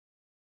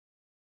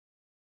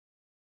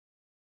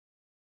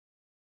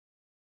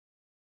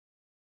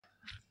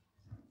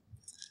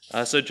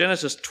So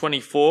Genesis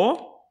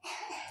 24,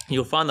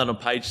 you'll find that on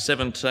page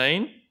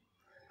 17.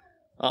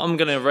 I'm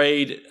going to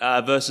read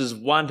verses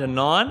 1 to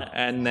 9,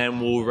 and then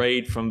we'll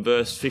read from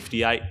verse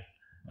 58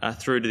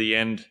 through to the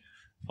end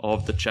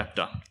of the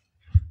chapter.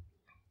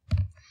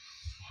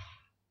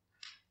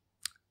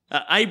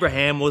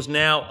 Abraham was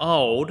now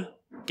old,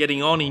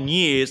 getting on in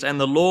years, and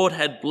the Lord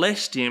had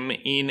blessed him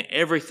in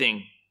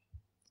everything.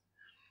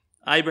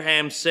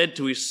 Abraham said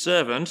to his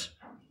servant,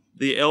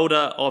 the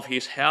elder of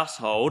his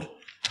household,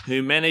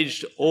 who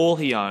managed all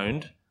he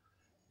owned,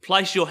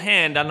 "Place your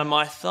hand under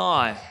my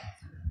thigh,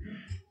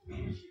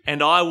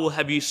 and I will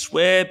have you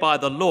swear by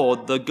the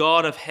Lord, the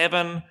God of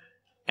heaven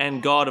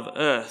and God of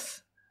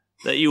earth,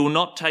 that you will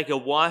not take a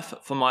wife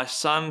for my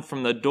son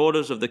from the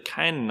daughters of the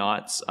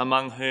Canaanites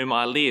among whom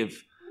I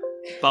live,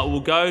 but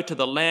will go to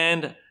the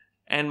land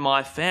and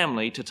my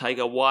family to take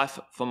a wife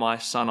for my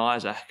son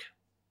Isaac."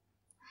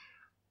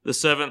 The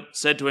servant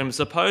said to him,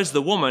 "Suppose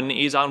the woman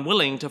is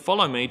unwilling to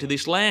follow me to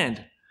this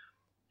land.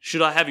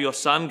 Should I have your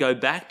son go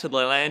back to the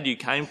land you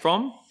came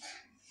from?"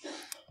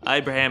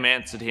 Abraham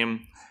answered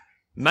him,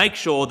 "Make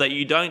sure that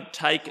you don't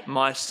take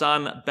my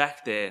son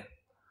back there.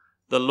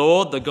 The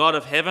Lord, the God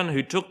of heaven,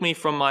 who took me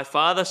from my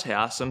father's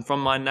house and from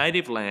my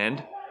native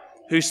land,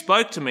 who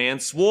spoke to me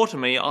and swore to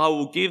me, 'I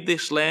will give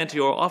this land to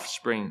your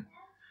offspring.'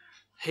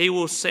 He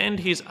will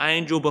send his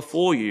angel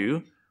before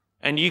you,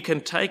 and you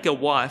can take a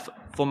wife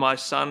for my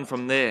son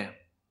from there.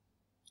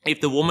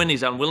 If the woman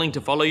is unwilling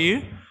to follow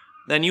you,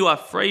 then you are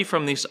free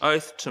from this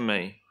oath to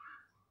me,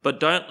 but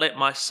don't let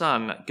my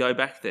son go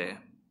back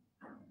there."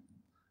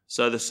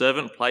 So the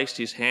servant placed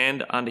his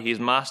hand under his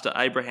master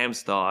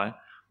Abraham's thigh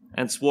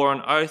and swore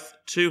an oath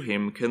to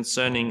him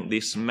concerning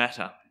this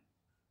matter.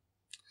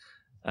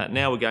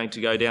 Now we're going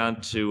to go down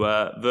to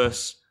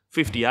verse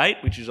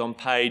 58, which is on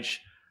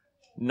page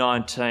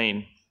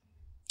 19,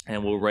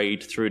 and we'll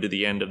read through to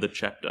the end of the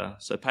chapter.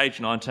 So page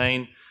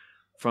 19,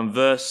 from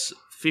verse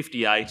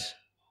 58.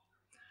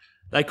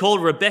 They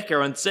called Rebekah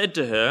and said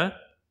to her,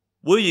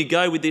 "Will you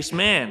go with this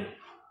man?"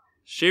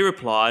 She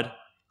replied,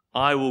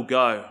 "I will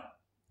go."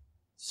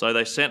 So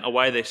they sent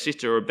away their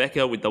sister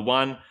Rebekah with the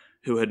one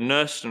who had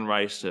nursed and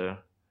raised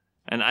her,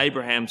 and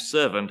Abraham's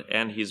servant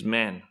and his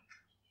men.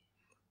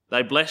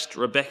 They blessed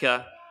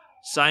Rebekah,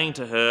 saying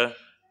to her,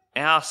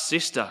 "Our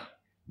sister,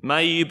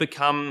 may you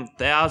become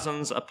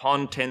thousands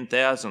upon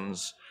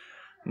 10,000s.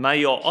 May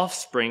your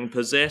offspring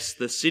possess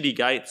the city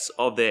gates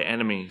of their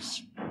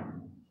enemies."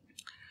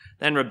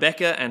 Then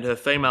Rebekah and her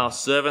female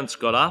servants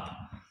got up,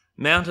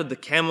 mounted the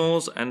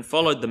camels, and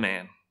followed the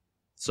man.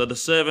 So the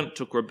servant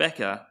took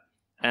Rebekah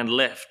and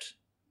left.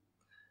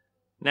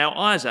 Now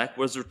Isaac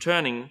was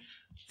returning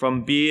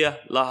from Beer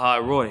Lahai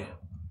Roi,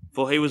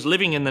 for he was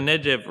living in the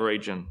Negev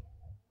region.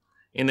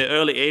 In the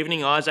early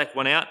evening, Isaac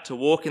went out to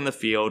walk in the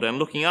field, and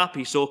looking up,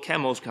 he saw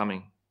camels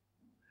coming.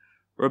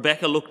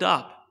 Rebekah looked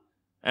up,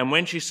 and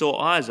when she saw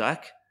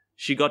Isaac,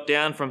 she got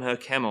down from her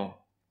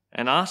camel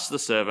and asked the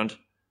servant,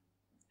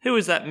 "Who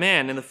is that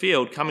man in the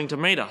field coming to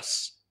meet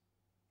us?"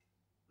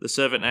 The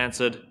servant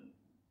answered,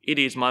 "It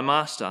is my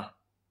master."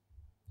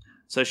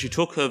 So she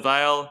took her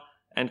veil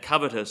and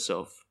covered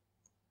herself.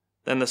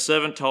 Then the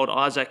servant told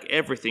Isaac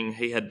everything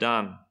he had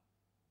done.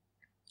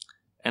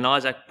 And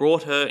Isaac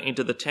brought her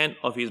into the tent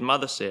of his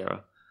mother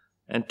Sarah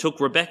and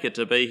took Rebekah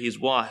to be his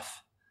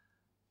wife.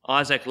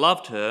 Isaac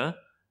loved her,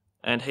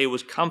 and he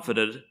was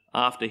comforted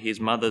after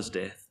his mother's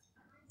death.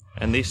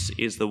 And this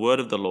is the word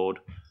of the Lord.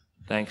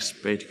 Thanks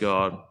be to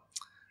God.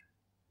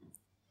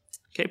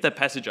 Keep that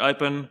passage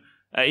open.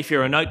 If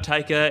you're a note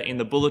taker, in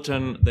the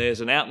bulletin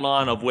there's an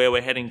outline of where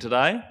we're heading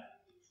today.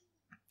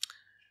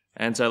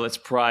 And so let's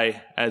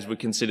pray as we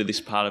consider this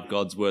part of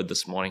God's word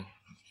this morning.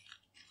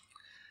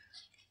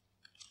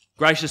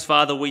 Gracious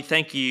Father, we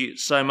thank you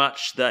so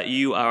much that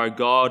you are a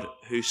God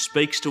who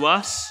speaks to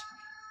us.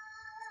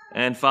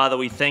 And Father,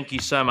 we thank you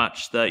so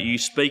much that you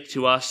speak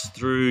to us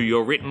through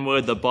your written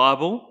word, the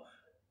Bible,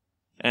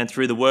 and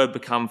through the word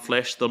become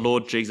flesh, the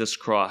Lord Jesus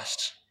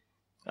Christ.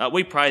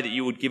 We pray that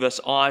you would give us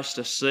eyes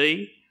to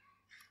see,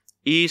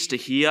 ears to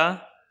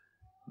hear,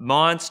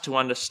 minds to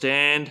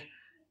understand,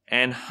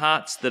 and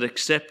hearts that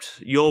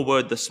accept your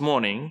word this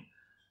morning,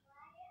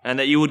 and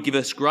that you would give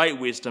us great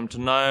wisdom to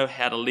know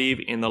how to live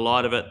in the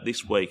light of it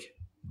this week.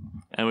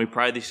 And we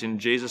pray this in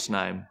Jesus'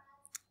 name.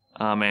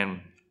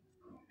 Amen.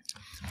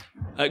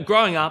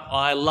 Growing up,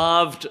 I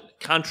loved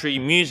country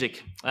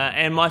music,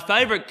 and my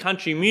favourite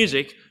country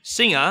music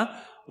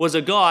singer was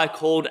a guy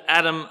called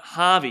Adam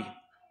Harvey.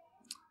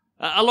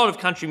 A lot of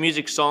country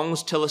music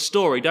songs tell a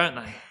story, don't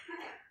they?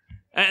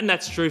 And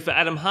that's true for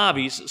Adam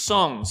Harvey's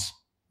songs.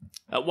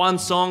 One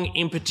song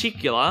in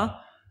particular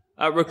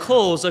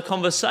recalls a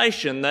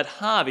conversation that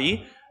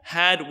Harvey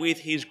had with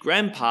his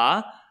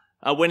grandpa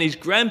when his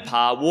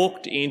grandpa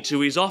walked into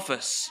his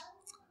office.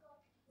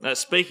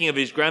 Speaking of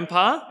his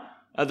grandpa,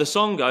 the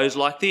song goes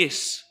like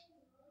this.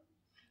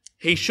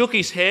 He shook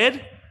his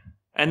head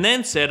and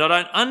then said, "I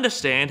don't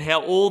understand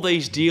how all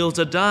these deals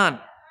are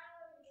done.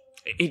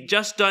 It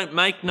just don't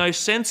make no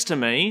sense to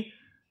me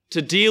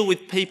to deal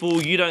with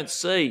people you don't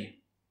see.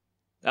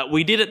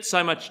 We did it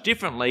so much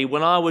differently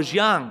when I was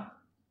young,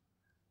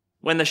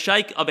 when the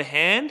shake of a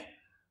hand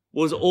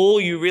was all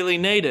you really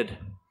needed.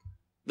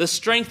 The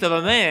strength of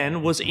a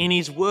man was in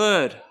his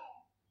word,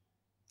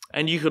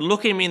 and you could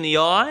look him in the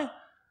eye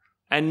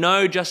and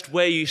know just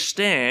where you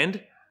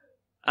stand.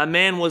 A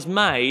man was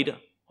made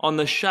on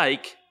the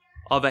shake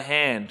of a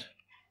hand.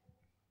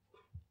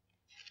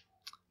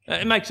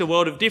 It makes a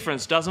world of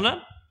difference, doesn't it?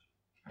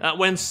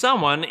 When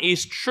someone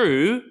is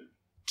true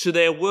to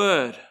their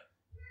word.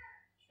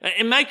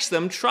 It makes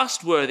them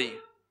trustworthy.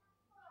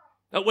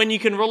 When you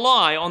can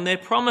rely on their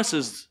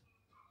promises.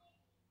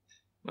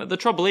 The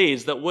trouble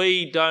is that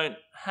we don't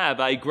have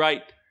a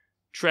great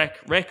track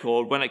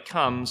record when it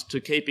comes to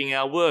keeping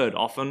our word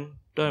often,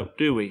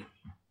 do we?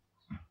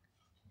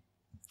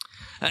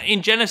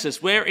 In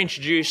Genesis, we're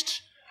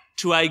introduced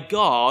to a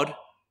God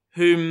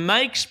who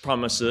makes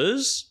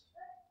promises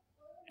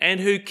and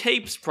who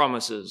keeps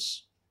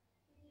promises.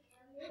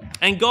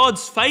 And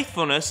God's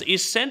faithfulness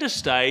is centre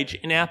stage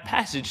in our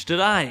passage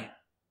today.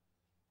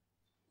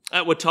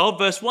 We're told,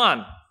 verse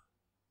 1,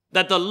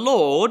 that the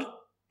Lord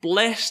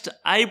blessed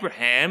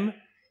Abraham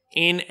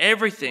in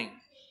everything.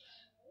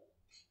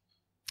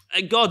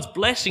 God's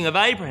blessing of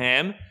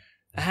Abraham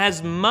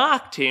has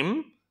marked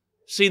him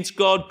since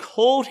God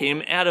called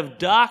him out of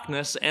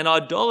darkness and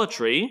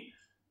idolatry.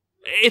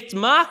 It's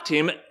marked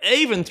him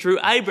even through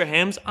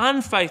Abraham's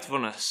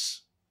unfaithfulness.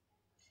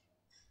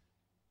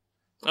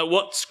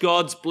 What's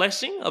God's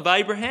blessing of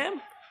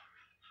Abraham?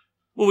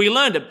 Well, we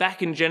learned it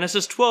back in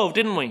Genesis 12,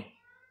 didn't we?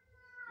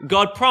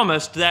 God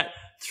promised that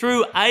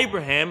through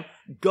Abraham,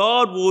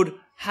 God would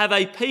have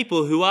a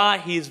people who are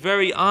his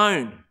very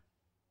own,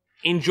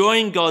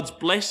 enjoying God's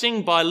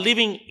blessing by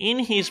living in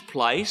his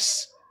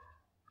place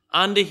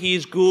under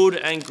his good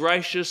and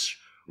gracious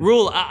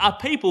rule. A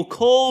people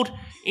called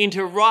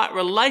into right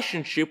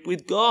relationship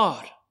with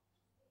God.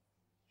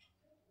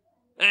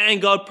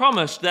 And God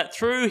promised that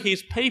through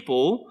his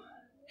people,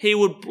 he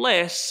would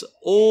bless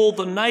all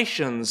the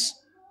nations,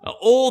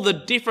 all the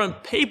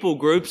different people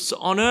groups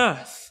on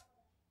earth.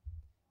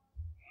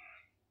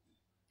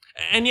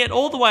 And yet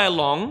all the way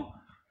along,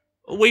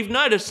 we've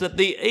noticed that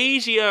the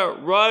easier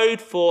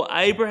road for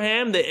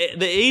Abraham,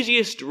 the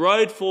easiest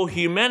road for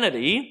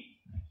humanity,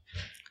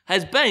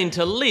 has been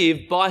to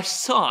live by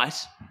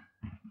sight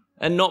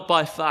and not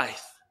by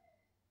faith.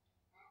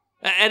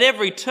 At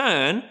every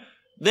turn,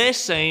 there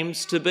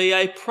seems to be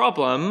a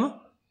problem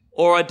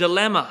or a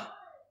dilemma.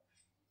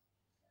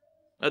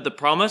 At the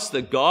promise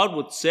that God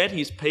would set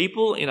his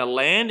people in a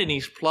land in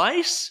his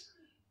place,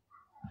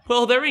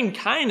 well, they're in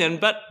Canaan,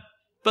 but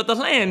the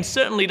land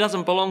certainly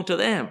doesn't belong to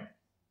them.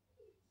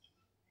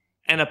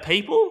 And a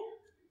people?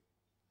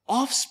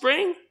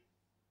 Offspring?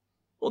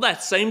 Well,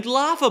 that seemed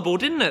laughable,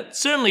 didn't it?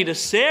 Certainly to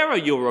Sarah,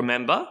 you'll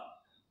remember.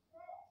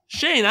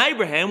 She and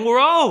Abraham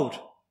were old.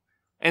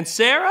 And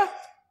Sarah?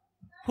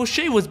 Well,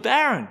 she was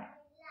barren.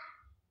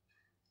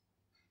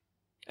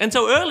 And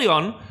so early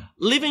on,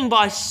 living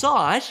by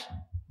sight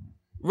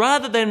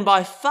rather than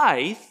by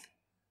faith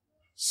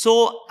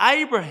saw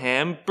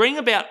Abraham bring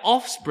about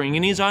offspring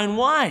in his own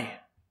way.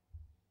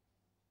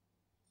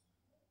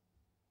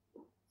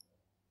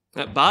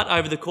 But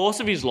over the course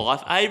of his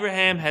life,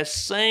 Abraham has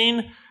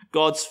seen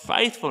God's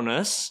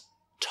faithfulness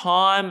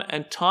time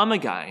and time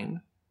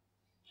again.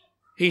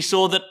 He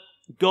saw that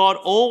God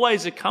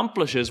always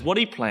accomplishes what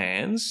he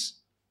plans.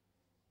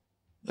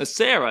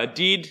 Sarah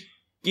did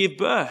give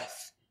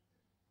birth.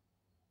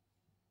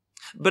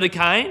 But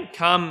again,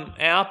 come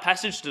our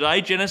passage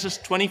today, Genesis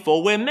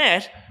 24, we're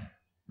met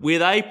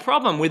with a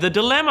problem, with a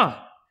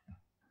dilemma.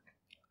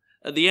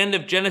 At the end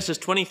of Genesis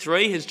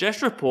 23 has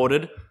just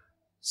reported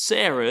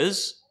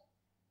Sarah's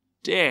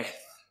death.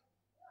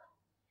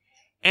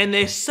 And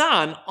their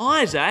son,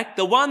 Isaac,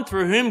 the one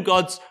through whom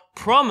God's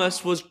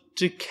promise was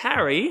to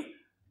carry,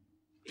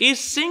 is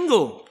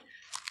single.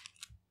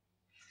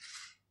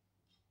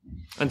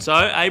 And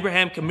so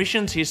Abraham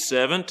commissions his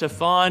servant to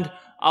find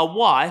a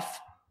wife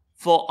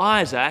for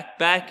Isaac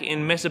back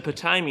in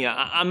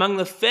Mesopotamia, among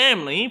the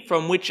family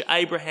from which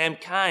Abraham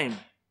came.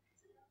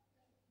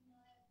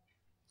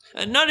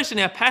 And notice in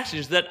our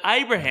passage that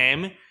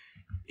Abraham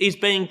is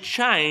being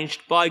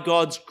changed by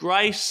God's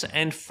grace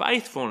and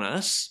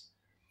faithfulness,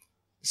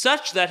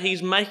 such that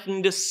he's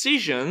making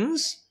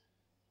decisions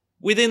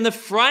within the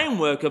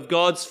framework of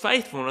God's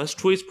faithfulness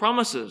to his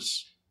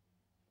promises.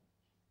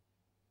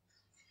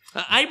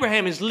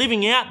 Abraham is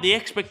living out the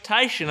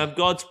expectation of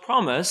God's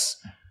promise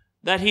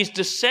that his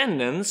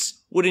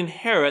descendants would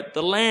inherit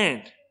the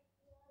land.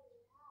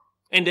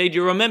 Indeed,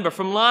 you remember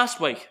from last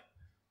week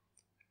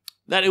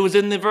that it was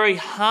in the very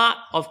heart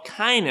of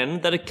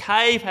Canaan that a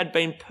cave had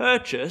been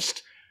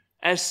purchased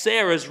as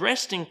Sarah's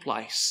resting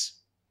place.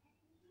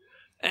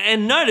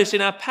 And notice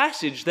in our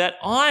passage that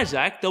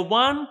Isaac, the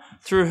one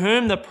through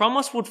whom the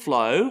promise would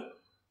flow,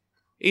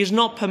 is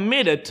not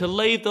permitted to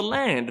leave the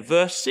land.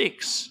 Verse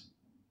 6.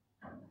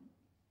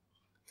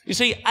 You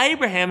see,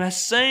 Abraham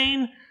has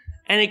seen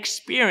and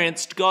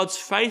experienced God's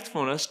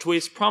faithfulness to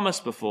his promise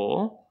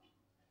before,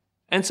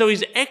 and so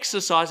he's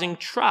exercising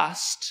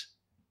trust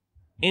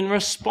in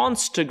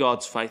response to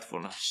God's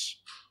faithfulness.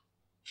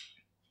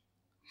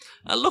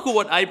 Look at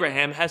what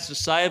Abraham has to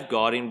say of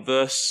God in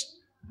verse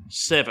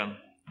 7.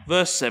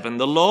 Verse 7,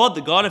 "The Lord,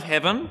 the God of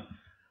heaven,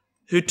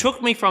 who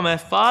took me from our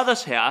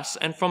father's house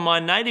and from my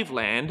native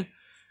land,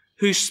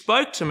 who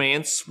spoke to me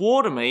and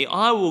swore to me,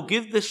 'I will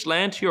give this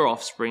land to your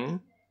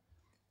offspring,'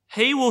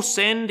 he will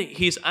send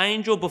his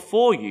angel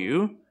before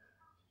you,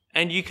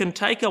 and you can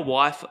take a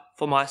wife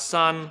for my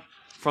son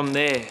from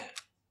there."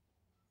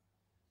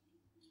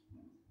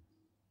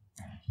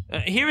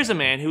 Here is a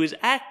man who is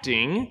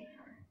acting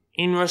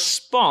in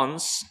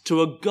response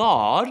to a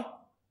God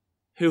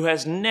who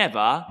has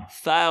never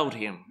failed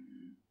him.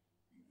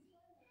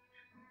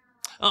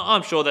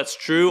 I'm sure that's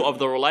true of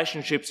the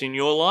relationships in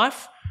your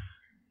life.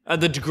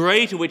 The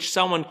degree to which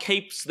someone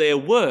keeps their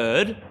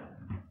word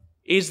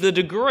is the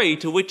degree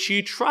to which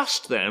you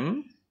trust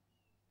them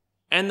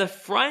and the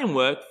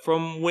framework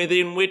from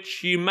within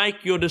which you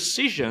make your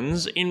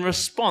decisions in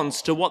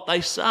response to what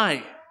they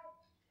say.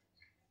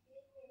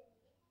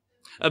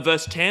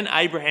 Verse 10,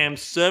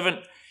 Abraham's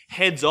servant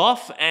heads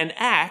off and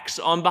acts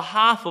on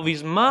behalf of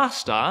his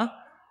master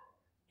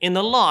in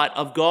the light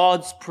of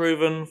God's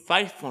proven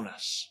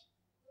faithfulness.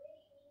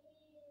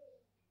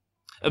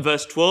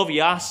 Verse 12,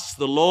 he asks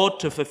the Lord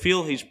to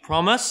fulfill his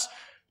promise,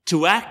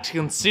 to act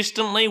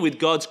consistently with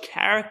God's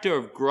character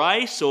of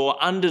grace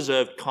or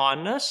undeserved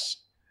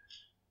kindness,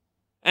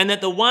 and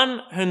that the one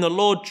whom the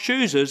Lord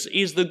chooses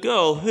is the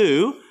girl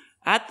who,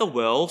 at the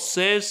well,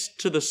 says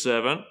to the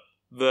servant,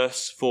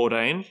 verse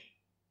 14,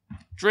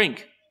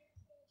 "Drink,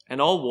 and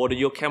I'll water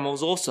your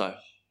camels also."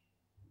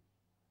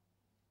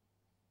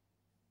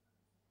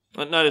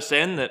 Notice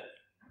then that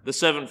the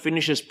servant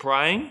finishes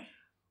praying,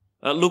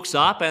 looks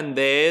up, and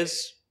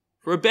there's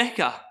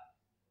Rebecca.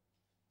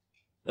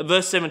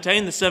 Verse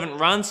 17, the servant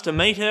runs to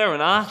meet her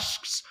and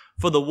asks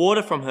for the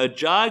water from her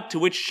jug, to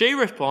which she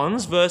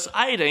responds, verse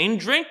 18,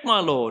 "Drink, my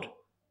lord."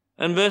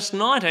 And verse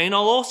 19,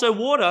 "I'll also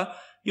water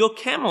your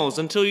camels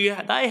until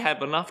they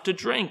have enough to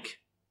drink."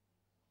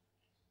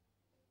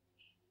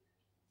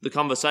 The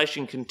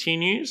conversation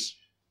continues.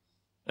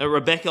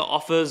 Rebecca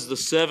offers the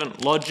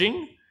servant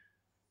lodging.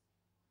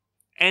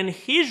 And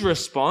his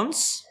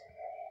response,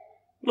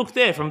 look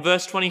there from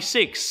verse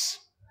 26.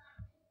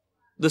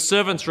 The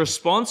servant's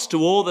response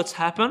to all that's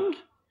happened.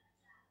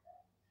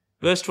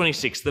 Verse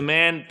 26, the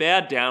man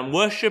bowed down,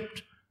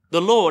 worshipped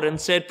the Lord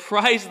and said,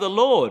 "Praise the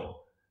Lord,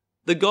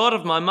 the God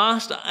of my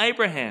master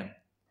Abraham,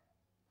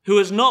 who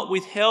has not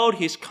withheld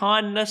his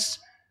kindness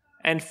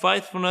and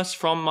faithfulness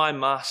from my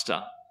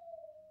master."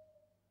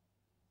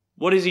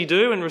 What does he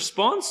do in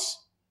response?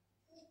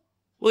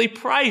 Well, he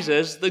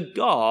praises the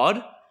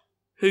God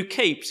who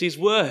keeps his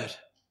word.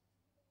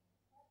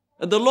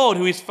 The Lord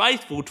who is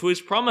faithful to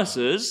his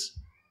promises,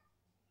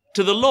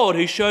 to the Lord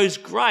who shows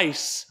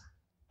grace,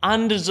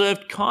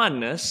 undeserved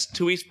kindness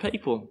to his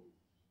people.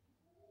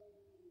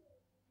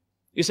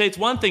 You see, it's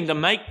one thing to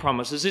make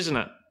promises, isn't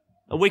it?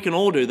 We can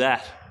all do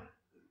that.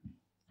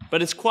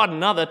 But it's quite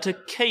another to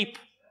keep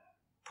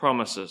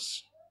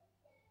promises.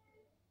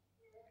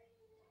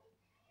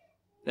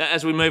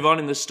 As we move on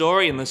in the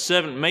story and the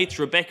servant meets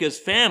Rebecca's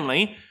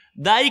family,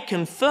 they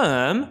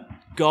confirm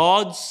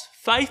God's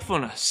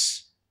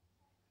faithfulness.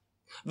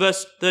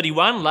 Verse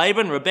 31,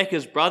 Laban,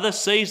 Rebecca's brother,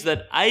 sees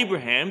that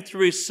Abraham,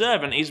 through his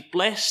servant, is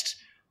blessed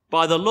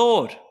by the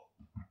Lord.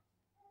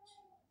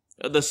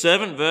 The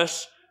servant,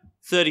 verse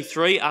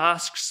 33,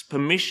 asks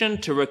permission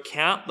to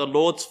recount the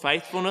Lord's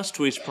faithfulness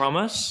to his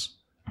promise.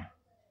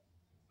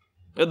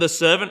 The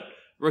servant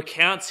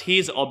recounts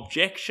his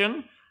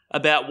objection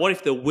about what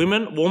if the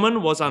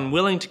woman was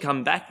unwilling to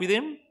come back with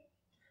him.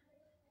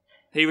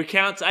 He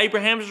recounts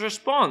Abraham's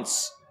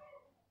response,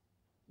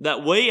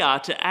 that we are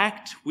to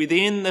act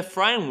within the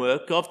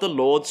framework of the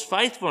Lord's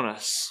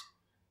faithfulness.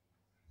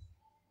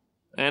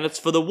 And it's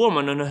for the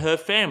woman and her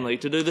family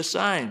to do the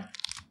same.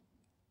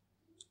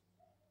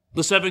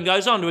 The servant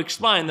goes on to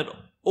explain that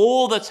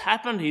all that's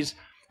happened,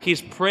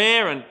 his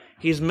prayer and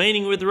his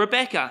meeting with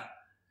Rebecca,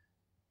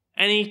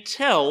 and he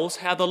tells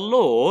how the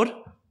Lord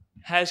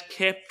has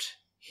kept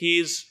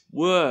his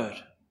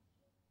word.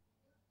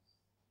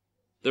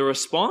 The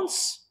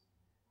response?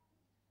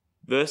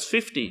 Verse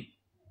 50.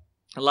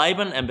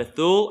 Laban and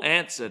Bethuel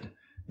answered,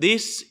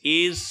 "This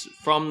is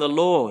from the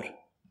Lord.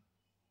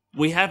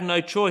 We have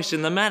no choice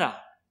in the matter.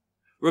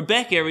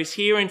 Rebecca is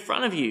here in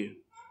front of you.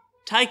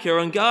 Take her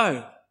and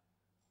go,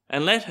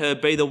 and let her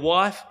be the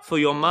wife for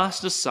your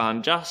master's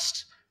son,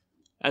 just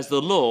as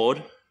the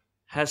Lord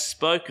has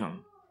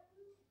spoken."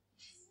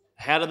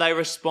 How do they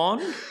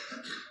respond?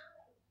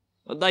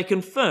 They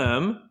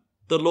confirm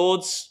the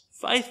Lord's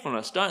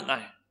faithfulness, don't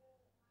they?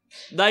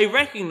 They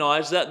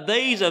recognise that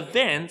these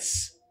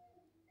events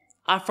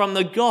are from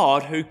the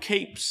God who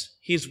keeps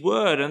his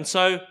word, and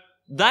so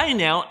they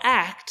now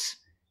act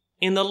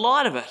in the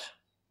light of it.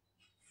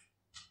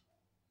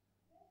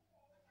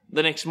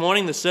 The next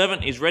morning, the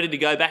servant is ready to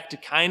go back to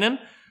Canaan,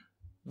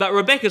 but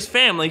Rebecca's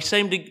family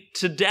seem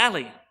to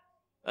dally.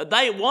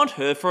 They want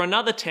her for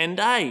another 10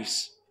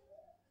 days.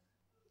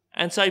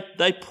 And so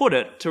they put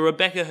it to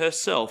Rebecca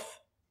herself.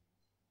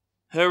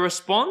 Her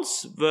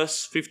response,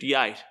 verse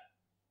 58,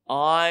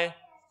 I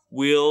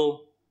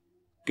will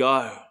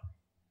go.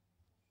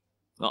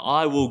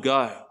 I will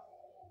go.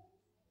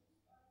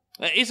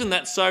 Isn't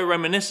that so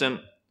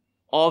reminiscent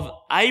of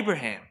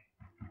Abraham?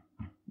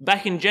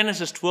 Back in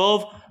Genesis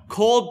 12,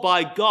 called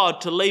by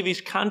God to leave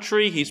his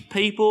country, his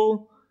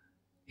people,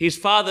 his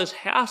father's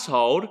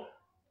household,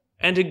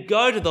 and to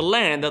go to the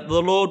land that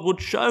the Lord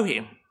would show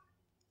him.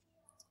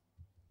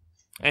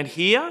 And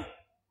here,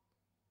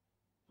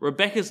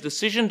 Rebekah's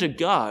decision to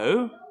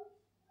go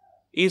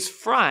is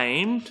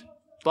framed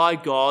by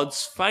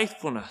God's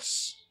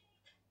faithfulness.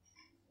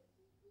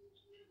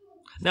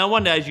 Now,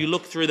 one day as you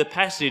look through the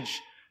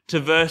passage to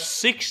verse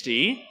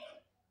 60,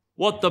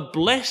 what the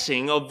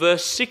blessing of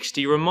verse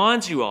 60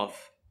 reminds you of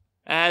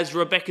as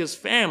Rebekah's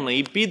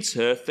family bids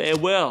her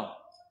farewell.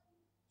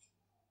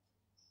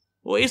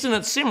 Well, isn't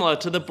it similar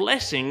to the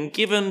blessing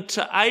given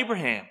to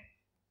Abraham?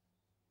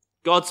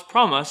 God's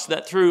promise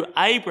that through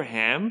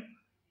Abraham,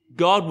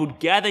 God would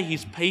gather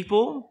his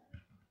people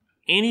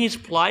in his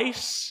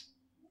place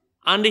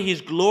under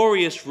his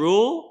glorious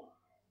rule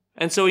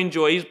and so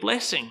enjoy his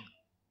blessing.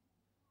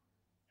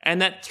 And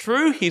that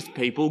through his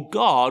people,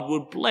 God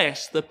would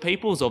bless the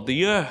peoples of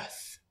the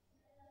earth.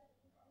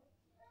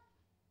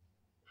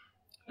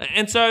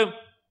 And so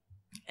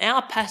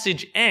our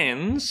passage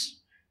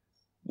ends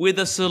with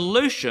a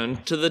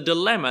solution to the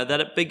dilemma that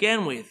it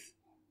began with.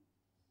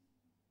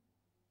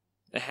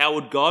 How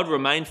would God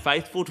remain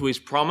faithful to his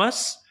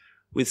promise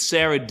with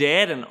Sarah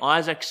dead and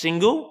Isaac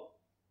single?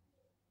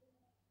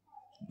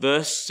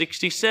 Verse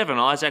 67,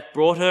 Isaac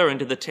brought her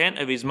into the tent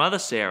of his mother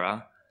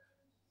Sarah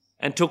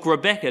and took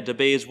Rebekah to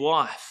be his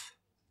wife.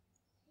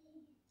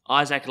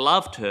 Isaac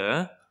loved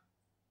her,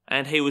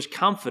 and he was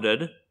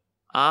comforted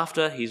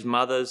after his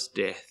mother's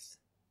death.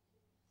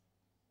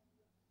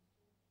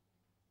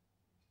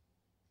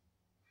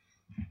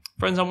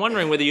 Friends, I'm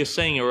wondering whether you're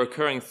seeing a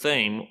recurring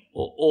theme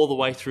all the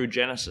way through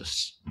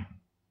Genesis.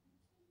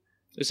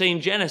 You see,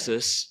 in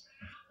Genesis,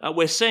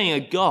 we're seeing a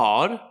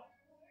God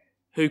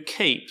who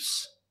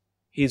keeps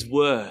his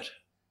word.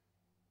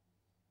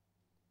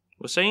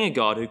 We're seeing a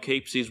God who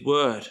keeps his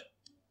word.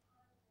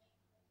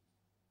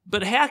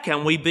 But how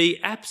can we be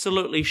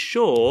absolutely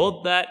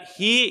sure that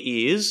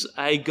he is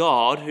a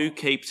God who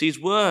keeps his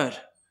word?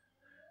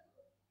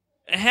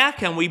 How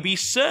can we be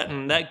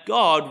certain that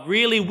God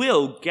really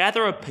will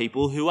gather a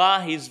people who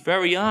are his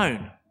very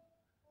own,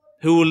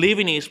 who will live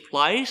in his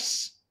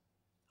place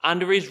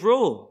under his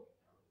rule?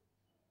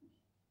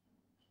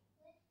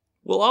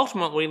 Well,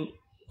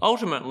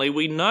 ultimately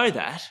we know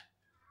that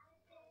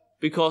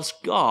because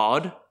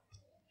God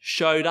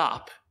showed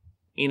up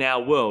in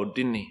our world,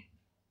 didn't he?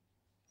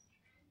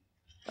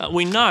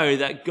 We know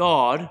that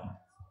God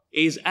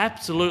is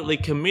absolutely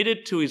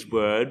committed to his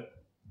word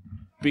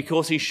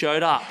because he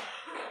showed up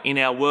in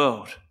our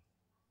world,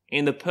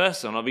 in the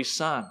person of his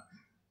Son.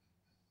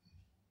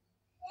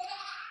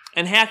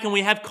 And how can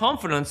we have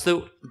confidence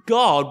that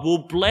God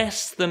will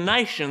bless the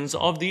nations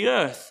of the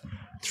earth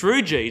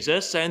through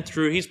Jesus and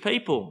through his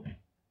people?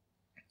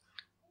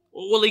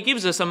 Well, he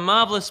gives us a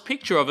marvellous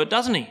picture of it,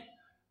 doesn't he?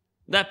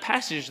 That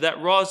passage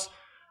that Roz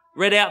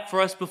read out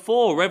for us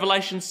before,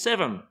 Revelation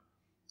 7,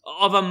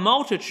 of a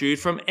multitude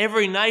from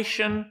every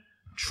nation,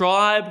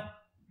 tribe,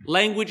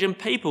 language and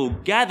people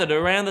gathered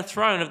around the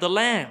throne of the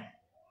Lamb.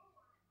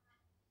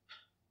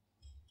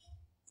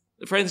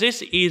 Friends,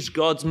 this is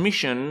God's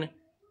mission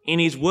in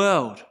his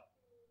world.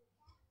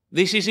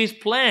 This is his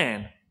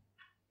plan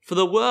for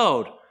the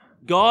world.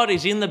 God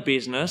is in the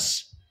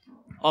business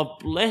of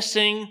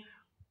blessing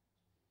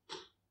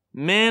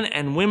men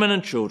and women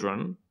and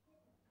children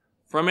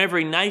from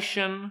every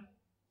nation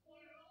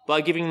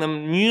by giving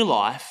them new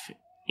life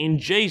in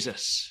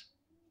Jesus.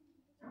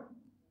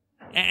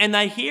 And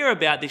they hear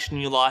about this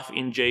new life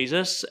in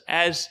Jesus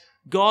as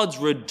God's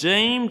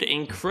redeemed,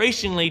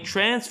 increasingly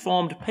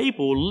transformed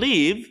people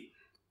live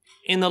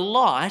in the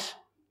light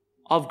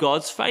of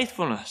God's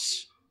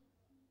faithfulness.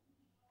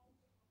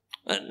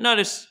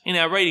 Notice in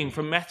our reading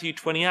from Matthew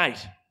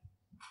 28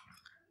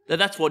 that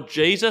that's what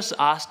Jesus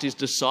asked his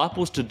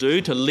disciples to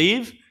do, to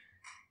live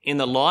in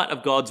the light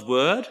of God's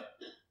word,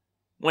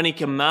 when he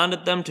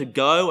commanded them to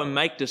go and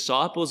make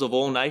disciples of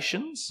all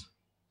nations.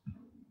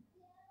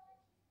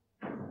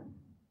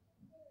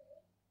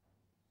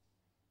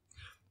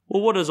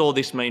 Well, what does all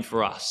this mean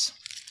for us?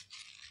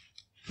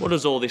 What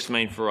does all this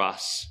mean for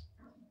us?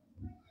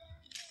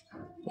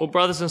 Well,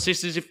 brothers and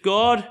sisters, if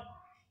God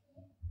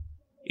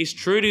is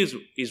true to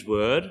his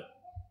word,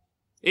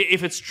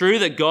 if it's true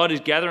that God is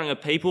gathering a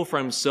people for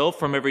himself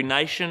from every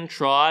nation,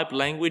 tribe,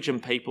 language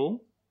and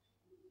people,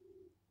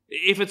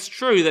 if it's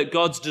true that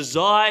God's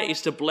desire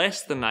is to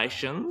bless the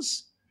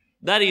nations,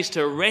 that is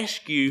to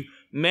rescue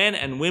men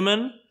and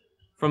women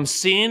from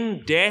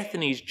sin, death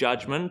and his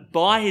judgment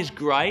by his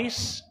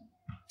grace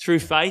through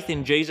faith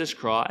in Jesus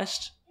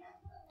Christ,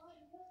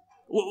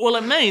 well,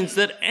 it means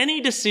that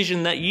any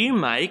decision that you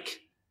make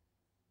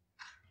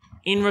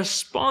in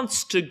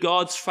response to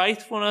God's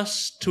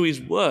faithfulness to his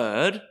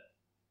word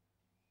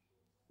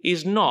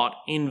is not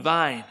in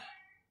vain.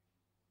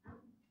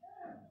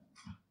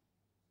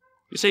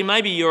 You see,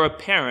 maybe you're a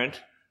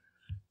parent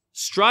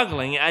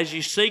struggling as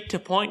you seek to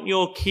point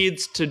your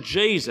kids to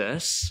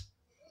Jesus,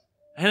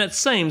 and it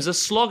seems a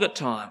slog at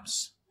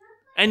times.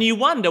 And you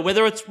wonder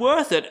whether it's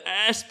worth it,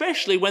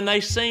 especially when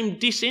they seem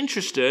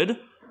disinterested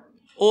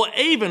or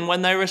even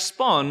when they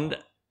respond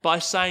by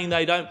saying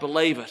they don't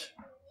believe it.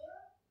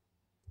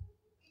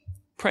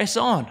 Press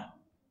on.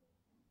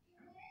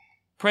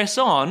 Press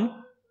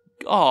on.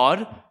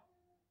 God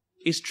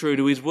is true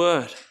to his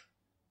word.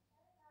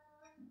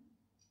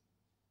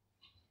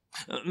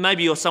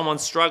 Maybe you're someone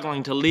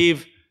struggling to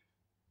live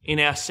in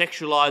our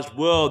sexualized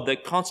world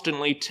that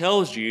constantly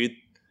tells you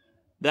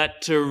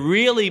that to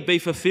really be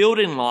fulfilled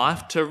in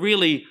life, to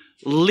really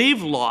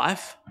live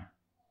life,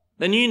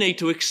 then you need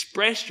to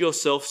express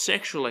yourself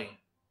sexually.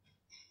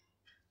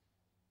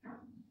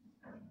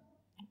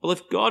 Well,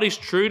 if God is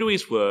true to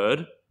his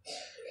word,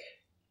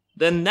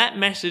 then that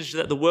message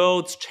that the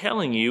world's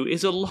telling you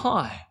is a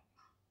lie.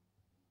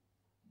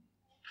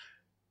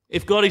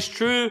 If God is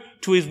true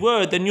to his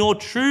word, then your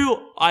true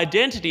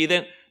identity,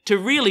 then to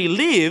really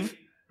live,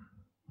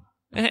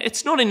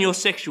 it's not in your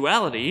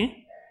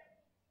sexuality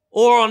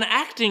or on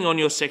acting on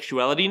your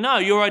sexuality. No,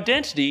 your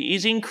identity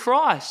is in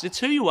Christ. It's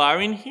who you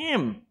are in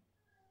him.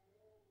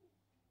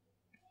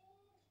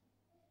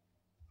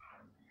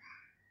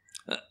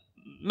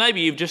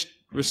 Maybe you've just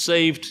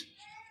received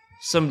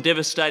some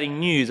devastating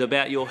news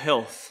about your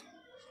health.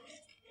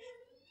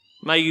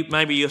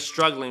 Maybe you're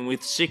struggling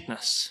with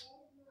sickness.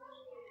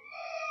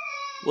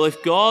 Well,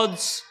 if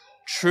God's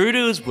true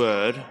to his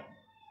word,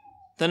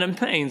 then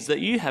it means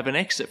that you have an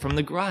exit from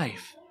the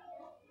grave.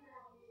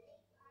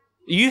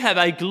 You have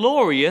a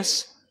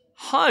glorious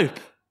hope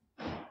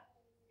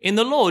in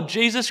the Lord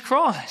Jesus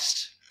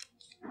Christ.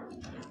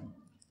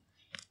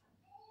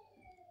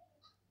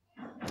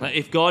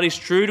 If God is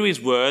true to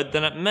his word,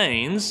 then it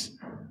means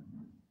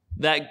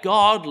that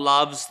God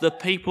loves the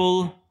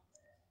people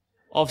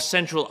of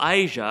Central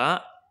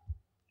Asia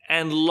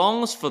and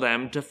longs for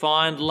them to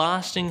find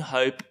lasting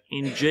hope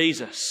in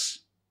Jesus.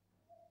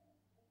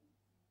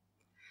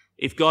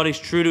 If God is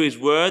true to his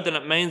word, then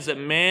it means that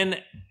men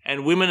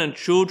and women and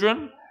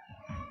children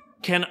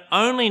can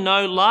only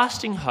know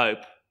lasting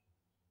hope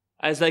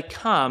as they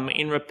come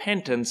in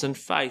repentance and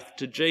faith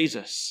to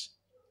Jesus.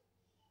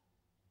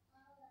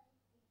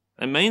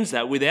 It means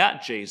that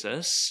without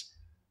Jesus,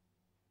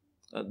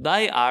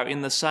 they are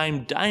in the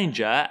same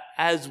danger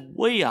as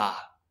we are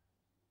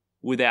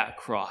without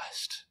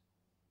Christ,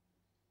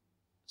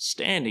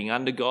 standing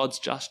under God's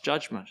just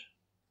judgment.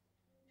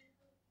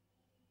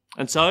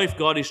 And so if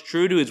God is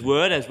true to his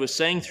word, as we're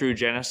seeing through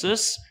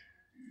Genesis,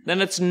 then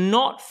it's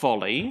not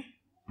folly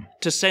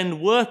to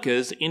send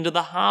workers into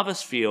the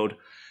harvest field,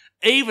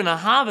 even a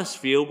harvest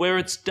field where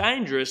it's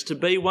dangerous to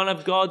be one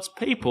of God's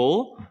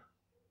people,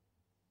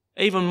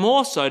 even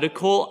more so to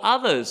call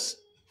others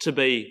to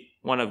be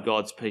one of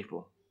God's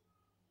people.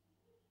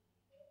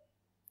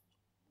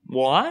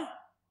 Why?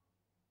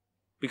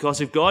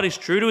 Because if God is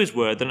true to his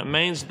word, then it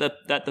means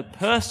that the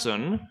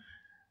person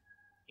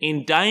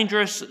in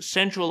dangerous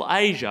Central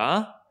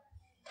Asia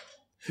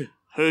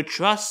who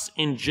trusts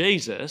in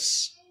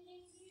Jesus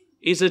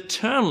is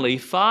eternally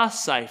far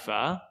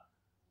safer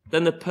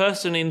than the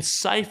person in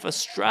safe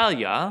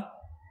Australia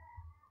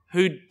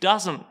who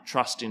doesn't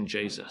trust in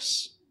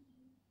Jesus.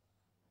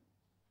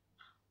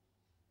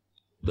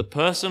 The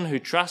person who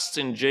trusts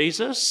in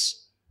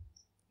Jesus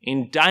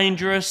in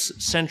dangerous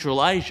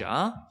Central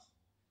Asia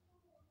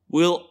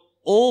will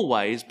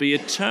always be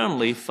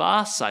eternally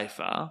far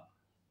safer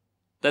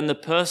than the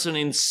person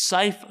in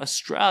safe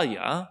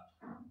Australia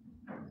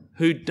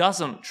who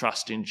doesn't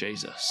trust in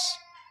Jesus.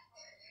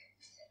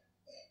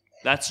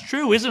 That's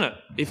true, isn't it?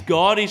 If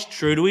God is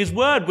true to his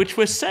word, which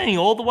we're seeing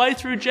all the way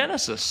through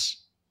Genesis.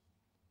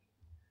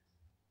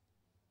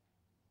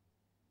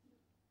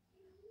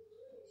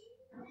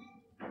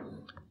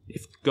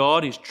 If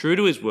God is true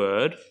to his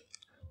word,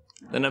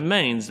 then it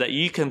means that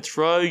you can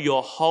throw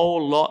your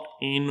whole lot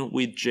in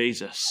with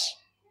Jesus.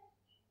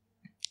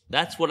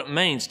 That's what it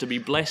means to be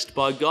blessed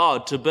by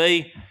God, to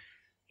be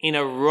in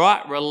a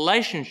right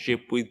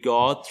relationship with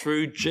God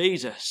through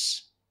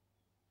Jesus.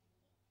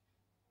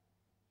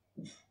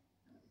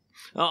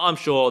 I'm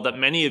sure that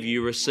many of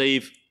you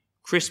receive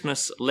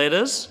Christmas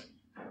letters.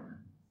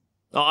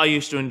 I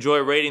used to enjoy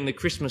reading the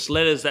Christmas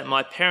letters that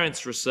my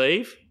parents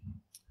receive.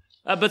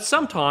 But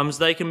sometimes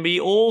they can be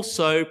all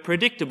so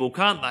predictable,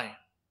 can't they?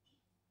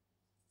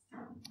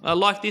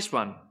 Like this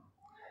one.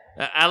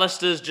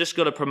 Alistair's just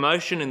got a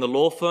promotion in the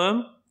law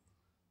firm.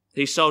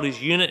 He sold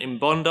his unit in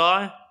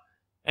Bondi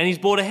and he's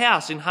bought a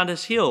house in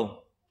Hunters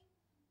Hill.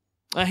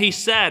 He's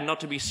sad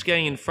not to be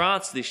skiing in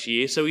France this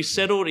year, so he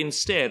settled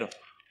instead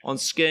on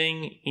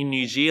skiing in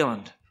New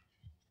Zealand.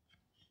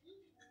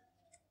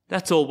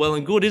 That's all well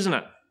and good, isn't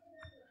it?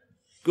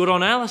 Good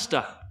on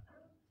Alistair.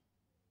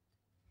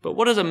 But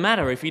what does it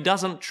matter if he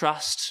doesn't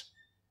trust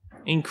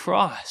in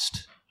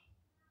Christ?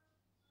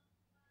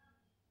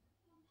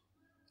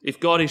 If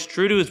God is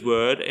true to his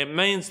word, it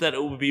means that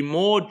it will be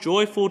more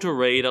joyful to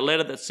read a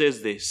letter that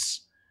says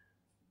this: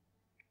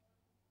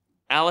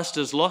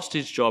 Alistair's lost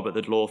his job at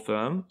the law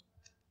firm,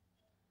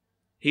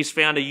 He's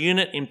found a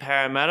unit in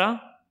Parramatta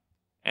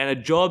and a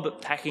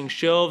job packing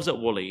shelves at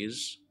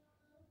Woolies,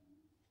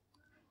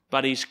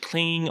 but he's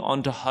clinging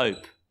on to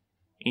hope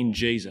in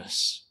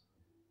Jesus.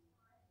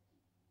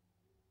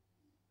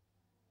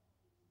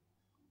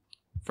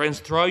 Friends,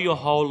 throw your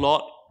whole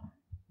lot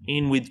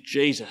in with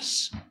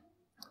Jesus.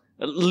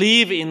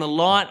 Live in the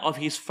light of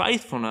his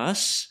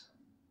faithfulness.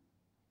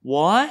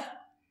 Why?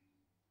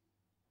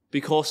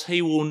 Because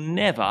he will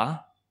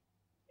never,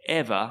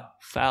 ever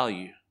fail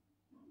you.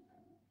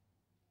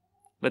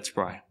 Let's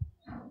pray.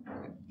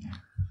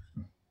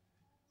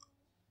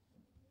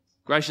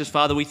 Gracious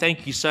Father, we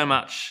thank you so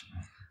much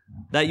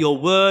that your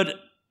word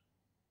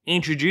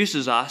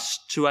introduces us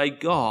to a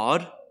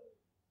God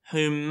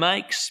who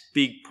makes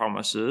big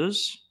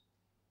promises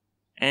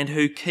and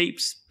who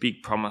keeps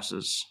big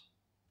promises.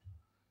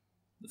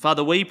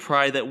 Father, we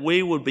pray that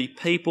we would be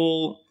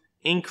people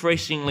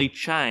increasingly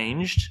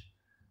changed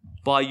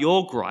by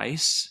your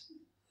grace,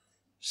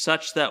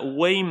 such that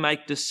we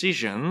make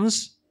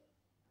decisions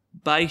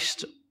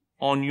based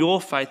on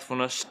your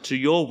faithfulness to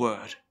your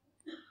word.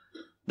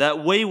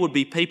 That we would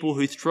be people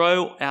who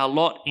throw our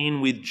lot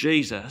in with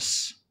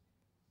Jesus,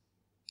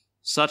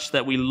 such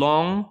that we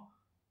long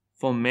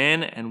for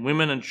men and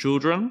women and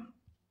children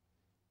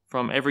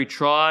from every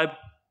tribe,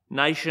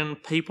 nation,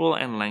 people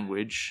and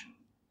language,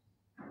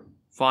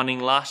 finding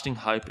lasting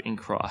hope in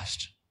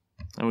Christ.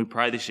 And we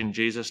pray this in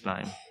Jesus'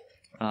 name.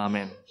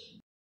 Amen.